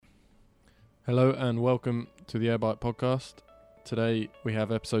Hello and welcome to the Airbite podcast. Today we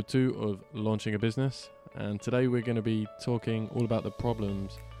have episode 2 of Launching a Business, and today we're going to be talking all about the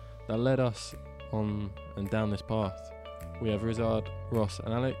problems that led us on and down this path. We have Rizard, Ross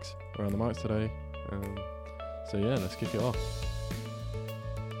and Alex around the mics today. So let's kick it off.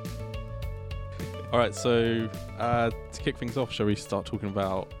 All right, so to kick things off, shall we start talking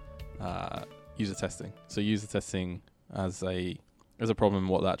about user testing? So user testing as a problem,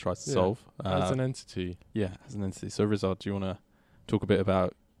 what that tries to solve. As an entity. Yeah, as an entity. So Rizard, do you want to talk a bit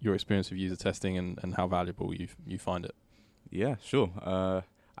about your experience with user testing and how valuable you find it? Yeah, sure.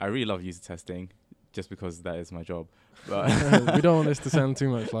 I really love user testing just because that is my job. But We don't want this to sound too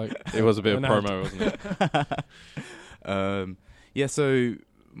much like... It was a bit of promo, wasn't it? So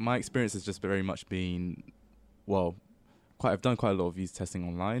my experience has just very much been, I've done quite a lot of user testing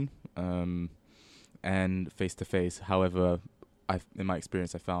online and face-to-face. However, in my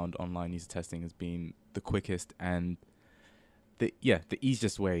experience, I found online user testing has been the quickest and the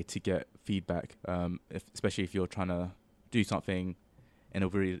easiest way to get feedback, especially if you're trying to do something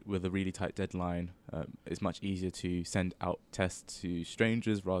with a really tight deadline. It's much easier to send out tests to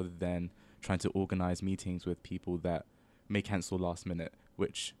strangers rather than trying to organize meetings with people that may cancel last minute,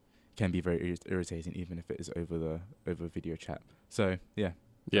 which can be very irritating, even if it is over video chat. So Yeah,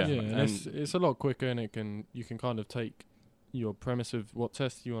 and it's a lot quicker, and you can kind of take your premise of what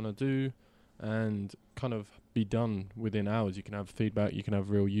tests you want to do and kind of be done within hours. You can have feedback, you can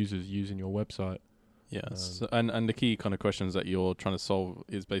have real users using your website. Yes, and the key kind of questions that you're trying to solve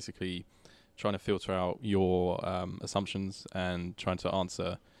is basically trying to filter out your assumptions and trying to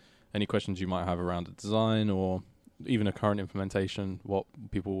answer any questions you might have around a design or even a current implementation, what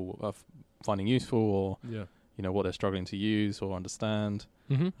people are finding useful, or what they're struggling to use or understand.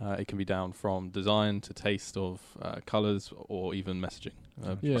 Mm-hmm. It can be down from design to taste of colors or even messaging.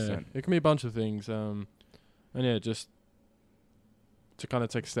 It can be a bunch of things. Just to kind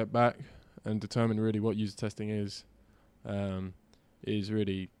of take a step back and determine really what user testing is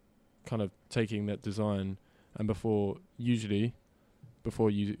really kind of taking that design and before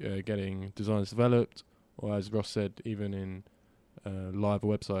you getting designs developed, or as Ross said, even in live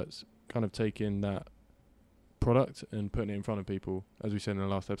websites, kind of taking that product and putting it in front of people, as we said in the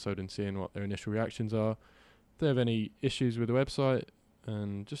last episode, and seeing what their initial reactions are, if they have any issues with the website,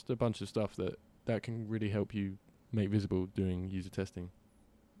 and just a bunch of stuff that can really help you make visible doing user testing.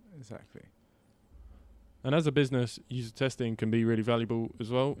 Exactly. And as a business, user testing can be really valuable as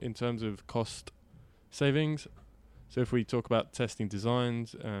well in terms of cost savings. So if we talk about testing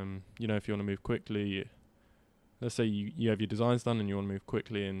designs, if you want to move quickly, let's say you have your designs done and you want to move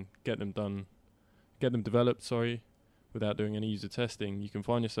quickly and get them developed, without doing any user testing, you can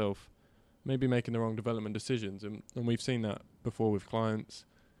find yourself maybe making the wrong development decisions. And we've seen that before with clients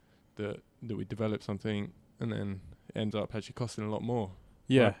that we develop something and then it ends up actually costing a lot more.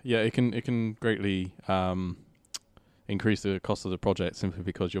 Yeah, it can greatly increase the cost of the project simply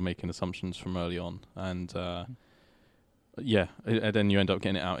because you're making assumptions from early on, and and then you end up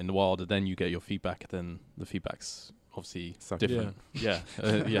getting it out in the wild, and then you get your feedback, and then the feedback's obviously different.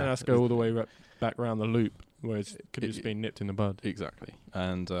 And let's go all the way back around the loop, where it could have just been nipped in the bud. Exactly,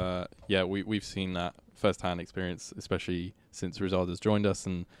 and we've seen that first-hand experience, especially since Rizard has joined us,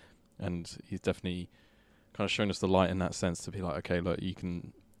 and he's definitely kind of shown us the light in that sense to be like, okay, look, you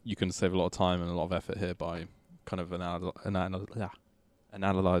can save a lot of time and a lot of effort here by kind of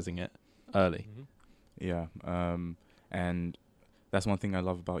analyzing it early. Mm-hmm. Yeah, and that's one thing I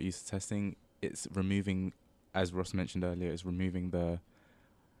love about user testing. It's removing, as Ross mentioned earlier, it's removing the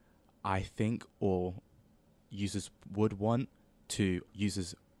I think or users would want to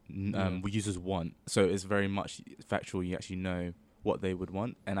users want. So it's very much factual. You actually know what they would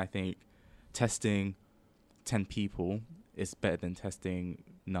want, and I think testing 10 people is better than testing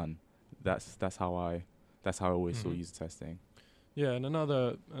none. That's how I always saw user testing. Yeah,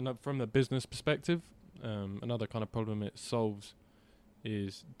 and from the business perspective, another kind of problem it solves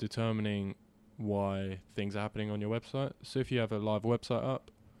is determining why things are happening on your website. So if you have a live website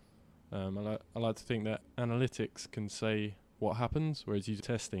up, I like to think that analytics can say what happens, whereas user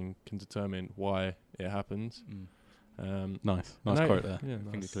testing can determine why it happens. Nice quote there. Yeah,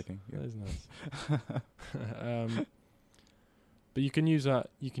 Finger clicking. Yeah. That is nice. But you can use that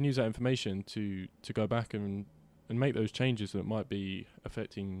information to go back and make those changes that might be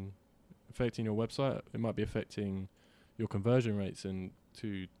affecting your website. It might be affecting your conversion rates, and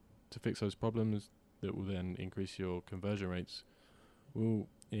to fix those problems that will then increase your conversion rates will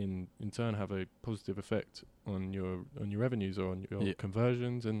in turn have a positive effect on your revenues or on your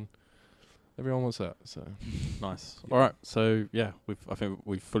conversions, and Everyone wants that. So Nice. All right. So yeah, I think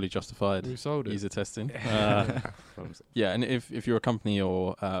we've fully justified we sold it. user testing. Yeah, and if you're a company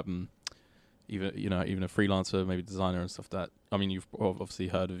or even a freelancer, maybe designer and stuff, that I mean, you've obviously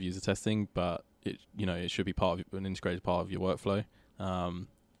heard of user testing, but it should be part of an integrated part of your workflow.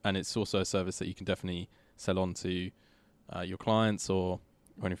 And it's also a service that you can definitely sell on to your clients or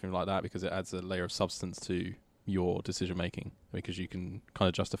anything like that, because it adds a layer of substance to your decision making, because you can kind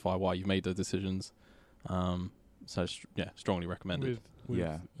of justify why you made the decisions. So strongly recommended.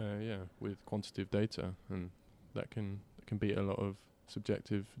 With quantitative data, and that can beat a lot of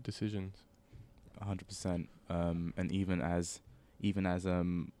subjective decisions. 100%. And even as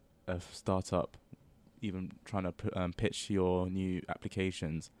a startup, even trying to pitch your new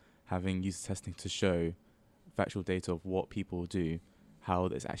applications, having user testing to show factual data of what people do, how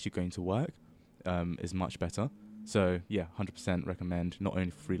it's actually going to work, is much better. So yeah, 100% recommend, not only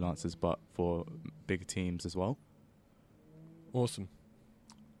for freelancers but for bigger teams as well. Awesome.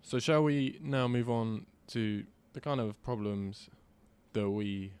 So shall we now move on to the kind of problems that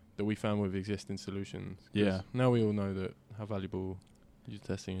we found with existing solutions? 'Cause Yeah. now we all know that how valuable user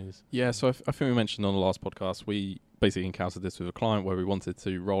testing is. Yeah, so I think we mentioned on the last podcast, we basically encountered this with a client where we wanted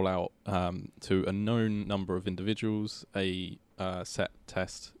to roll out to a known number of individuals a set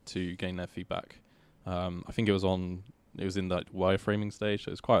test to gain their feedback. I think it was in that wireframing stage, so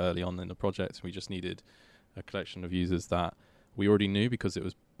it was quite early on in the project, and we just needed a collection of users that we already knew, because it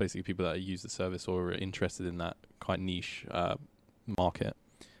was basically people that used the service or were interested in that quite niche market.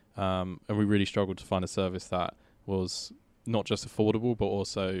 And we really struggled to find a service that was not just affordable, but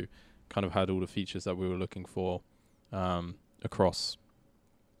also kind of had all the features that we were looking for across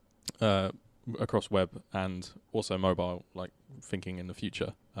web and also mobile, like thinking in the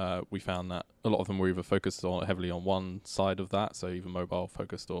future. We found that a lot of them were either focused heavily on one side of that, so either mobile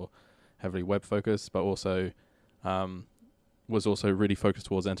focused or heavily web focused, but also was also really focused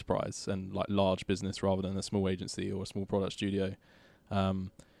towards enterprise and like large business rather than a small agency or a small product studio,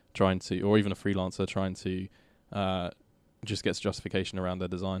 or even a freelancer trying to just get justification around their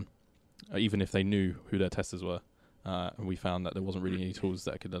design, even if they knew who their testers were. And we found that there wasn't really any tools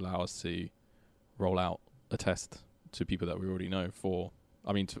that could allow us to roll out a test to people that we already know for.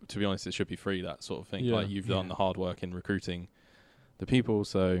 I mean, to be honest, it should be free, that sort of thing. Yeah. Like, you've done the hard work in recruiting the people.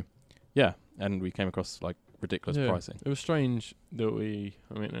 So, yeah. And we came across like ridiculous pricing. It was strange that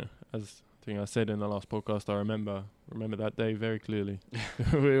as I think I said in the last podcast, I remember that day very clearly.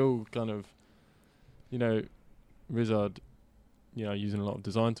 We all kind of, Rizard, using a lot of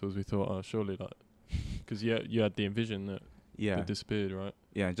design tools, we thought, oh, surely because you had the Envision that disappeared, right?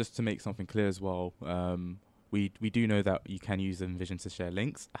 Yeah, and just to make something clear as well, we do know that you can use Envision to share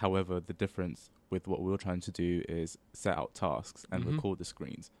links. However, the difference with what we were trying to do is set out tasks and record the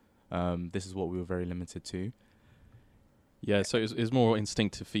screens. This is what we were very limited to. Yeah, so it's more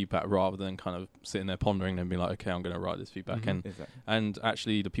instinctive feedback rather than kind of sitting there pondering and being like, okay, I'm going to write this feedback. And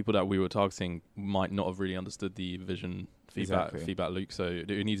actually, the people that we were targeting might not have really understood the Envision feedback loop, so it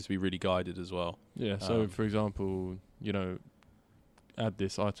needed to be really guided as well. Yeah, so for example, add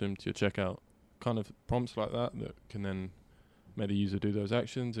this item to your checkout, kind of prompts like that can then make the user do those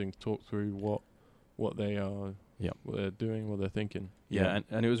actions and talk through what they are, what they're doing, what they're thinking. Yeah,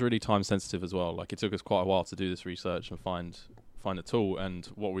 and it was really time sensitive as well. Like, it took us quite a while to do this research and find a tool, and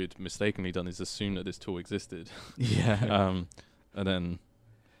what we'd mistakenly done is assume that this tool existed. Yeah. And then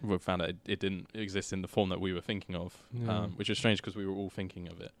we found that it didn't exist in the form that we were thinking of, which is strange because we were all thinking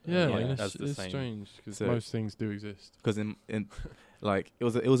of it. It's strange because most things do exist. Because in like it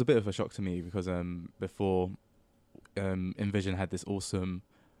was a bit of a shock to me because before Envision had this awesome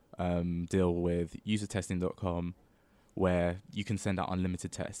deal with usertesting.com where you can send out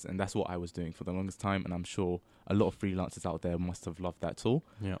unlimited tests, and that's what I was doing for the longest time, and I'm sure a lot of freelancers out there must have loved that tool.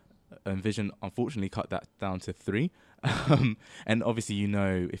 Yeah. Envision unfortunately cut that down to 3. And obviously,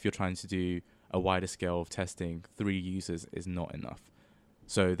 if you're trying to do a wider scale of testing, 3 users is not enough.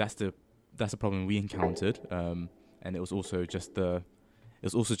 So that's the problem we encountered. And it was also just the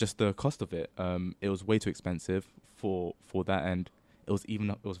cost of it. It was way too expensive for that, and it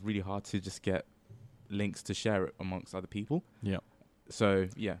was really hard to just get links to share it amongst other people. Yeah. So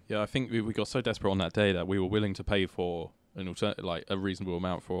yeah. Yeah, I think we got so desperate on that day that we were willing to pay for a reasonable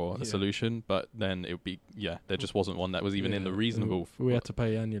amount for a solution, but then it would be there just wasn't one that was even in the reasonable. We had to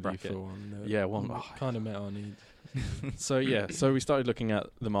pay annually bracket. for one. One kind of met our needs. So we started looking at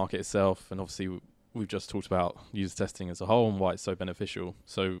the market itself, and obviously we've just talked about user testing as a whole and why it's so beneficial.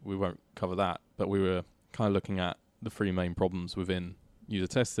 So we won't cover that, but we were kind of looking at the 3 main problems within user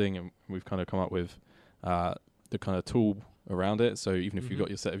testing, and we've kind of come up with the kind of tool around it. So even if you've Mhm. got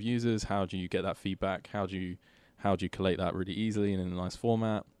your set of users, how do you get that feedback? How do you collate that really easily and in a nice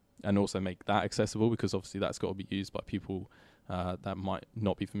format, and also make that accessible, because obviously that's got to be used by people that might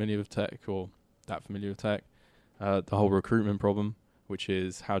not be familiar with tech or that familiar with tech. The whole recruitment problem, which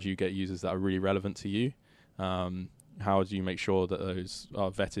is how do you get users that are really relevant to you? How do you make sure that those are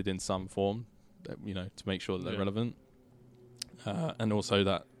vetted in some form, to make sure that they're relevant, and also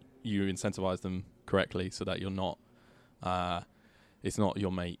that you incentivize them correctly so that you're not, it's not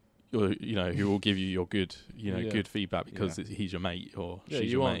your mate, or, who will give you your good, good feedback because he's your mate or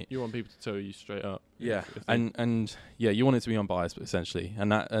she's your mate. You want people to tell you straight up. Yeah, and you want it to be unbiased, essentially,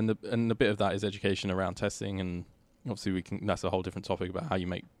 and the bit of that is education around testing, and obviously that's a whole different topic about how you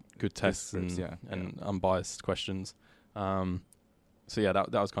make good tests and unbiased questions. So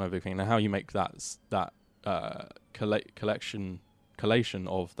that was kind of a big thing. Now, how you make that collation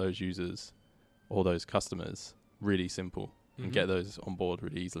of those users or those customers really simple and get those on board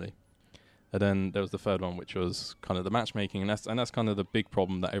really easily. And then there was the third one, which was kind of the matchmaking, and that's kind of the big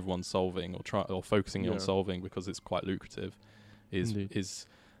problem that everyone's solving or focusing on solving, because it's quite lucrative.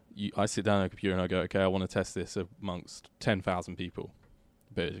 I sit down at a computer and I go, okay, I want to test this amongst 10,000 people.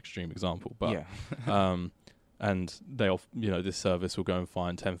 A bit of an extreme example, but and they'll this service will go and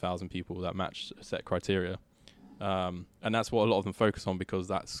find 10,000 people that match a set criteria, and that's what a lot of them focus on because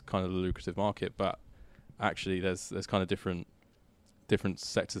that's kind of the lucrative market. But actually, there's kind of different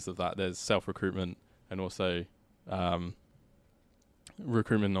sectors of that. There's self-recruitment and also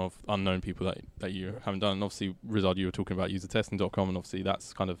recruitment of unknown people that you haven't done. And obviously, Rizad, you were talking about usertesting.com, and obviously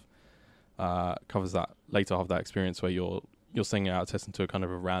that's kind of covers that later half of that experience where you're sending out a testing to a kind of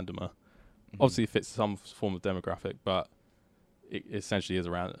a randomer. Obviously, it fits some form of demographic, but it essentially is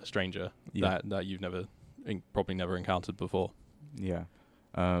around a stranger that you've probably never encountered before. Yeah.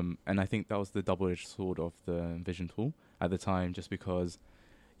 And I think that was the double-edged sword of the Envision tool at the time, just because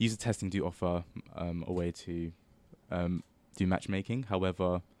user testing do offer a way to do matchmaking.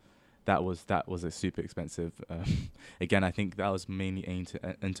 However, that was a super expensive. Again, I think that was mainly aimed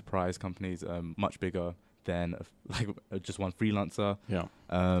at enterprise companies, much bigger than just one freelancer. Yeah.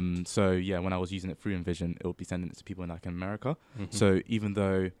 So when I was using it through Envision, it would be sending it to people in America. So even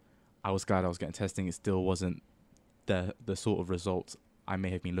though I was glad I was getting testing, it still wasn't the sort of results I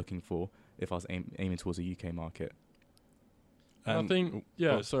may have been looking for if I was aiming towards a UK market. I think,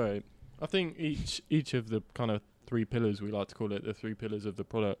 I think each of the kind of three pillars, we like to call it, the three pillars of the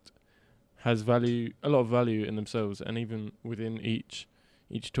product, has a lot of value in themselves, and even within each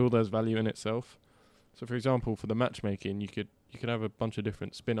tool, there's value in itself. So, for example, for the matchmaking, you could have a bunch of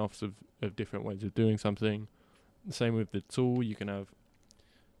different spin-offs of different ways of doing something. The same with the tool, you can have,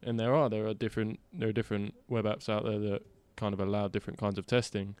 and there are different web apps out there that kind of allow different kinds of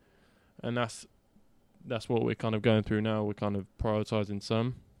testing, and that's what we're kind of going through now. We're kind of prioritizing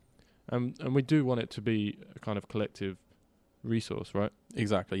some, and we do want it to be a kind of collective resource, right?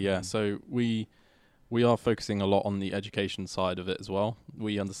 Exactly, yeah. So we are focusing a lot on the education side of it as well.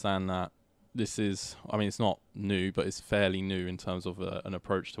 We understand that this is, it's not new, but it's fairly new in terms of an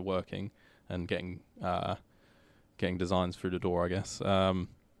approach to working and getting designs through the door, I guess. Or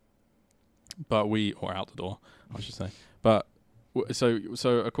out the door, I should say. But so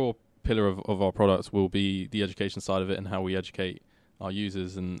a core pillar of our products will be the education side of it and how we educate our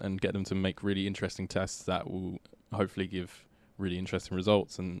users and get them to make really interesting tests that will hopefully give really interesting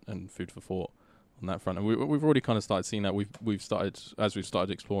results and food for thought on that front. And we've already kind of started seeing that. We've started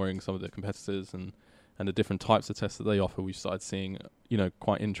exploring some of the competitors and the different types of tests that they offer. We've started seeing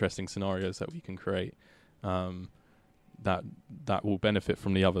quite interesting scenarios that we can create that will benefit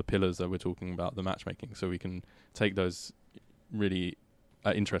from the other pillars that we're talking about, the matchmaking. So we can take those really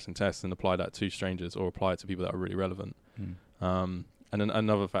interesting tests and apply that to strangers or apply it to people that are really relevant. And then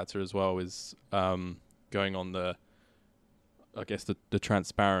another factor as well is going on the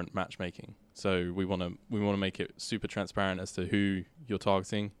transparent matchmaking. So we want to make it super transparent as to who you're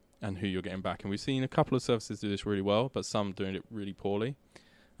targeting and who you're getting back. And we've seen a couple of services do this really well, but some doing it really poorly.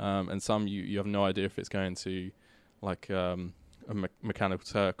 And some you have no idea if it's going to a Mechanical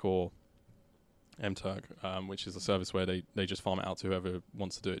Turk or MTurk, which is a service where they just farm it out to whoever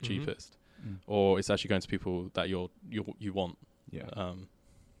wants to do it cheapest, or it's actually going to people that you want. Yeah.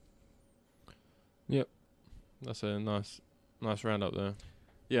 Yep. That's a nice roundup there.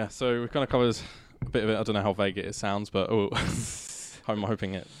 Yeah. So we've kind of covered a bit of it. I don't know how vague it sounds, but I'm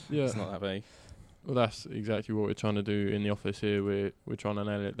hoping it's not that vague. Well, that's exactly what we're trying to do in the office here. We're trying to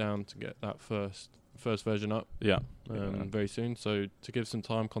nail it down to get that first version up. Yeah. Very soon. So to give some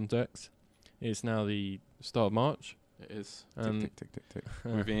time context, it's now the start of March. It is. Tick.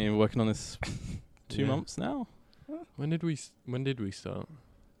 We've been working on this 2 months now. When did we start?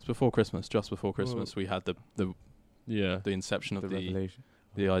 It's before Christmas, just before Christmas. We had the Yeah. inception of The revelation.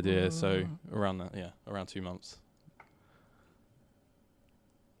 the idea. So around that, around 2 months.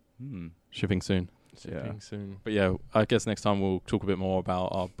 Shipping soon. Shipping soon. But yeah, I guess next time we'll talk a bit more about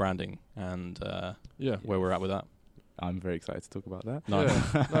our branding and where we're at with that. I'm very excited to talk about that. Nice.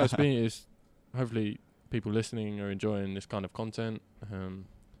 Yeah. No, it's hopefully people listening are enjoying this kind of content.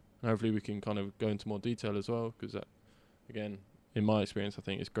 Hopefully we can kind of go into more detail as well, because that, again, in my experience, I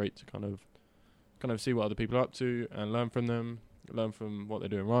think it's great to kind of see what other people are up to and learn from them, learn from what they're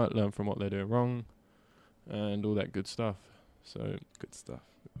doing right, learn from what they're doing wrong, and all that good stuff. So Good stuff.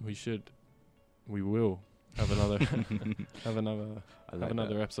 we will have another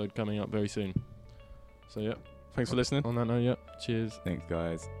episode coming up very soon. So yeah, Thanks for listening. on that note, cheers. Thanks,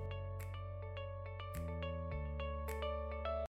 guys.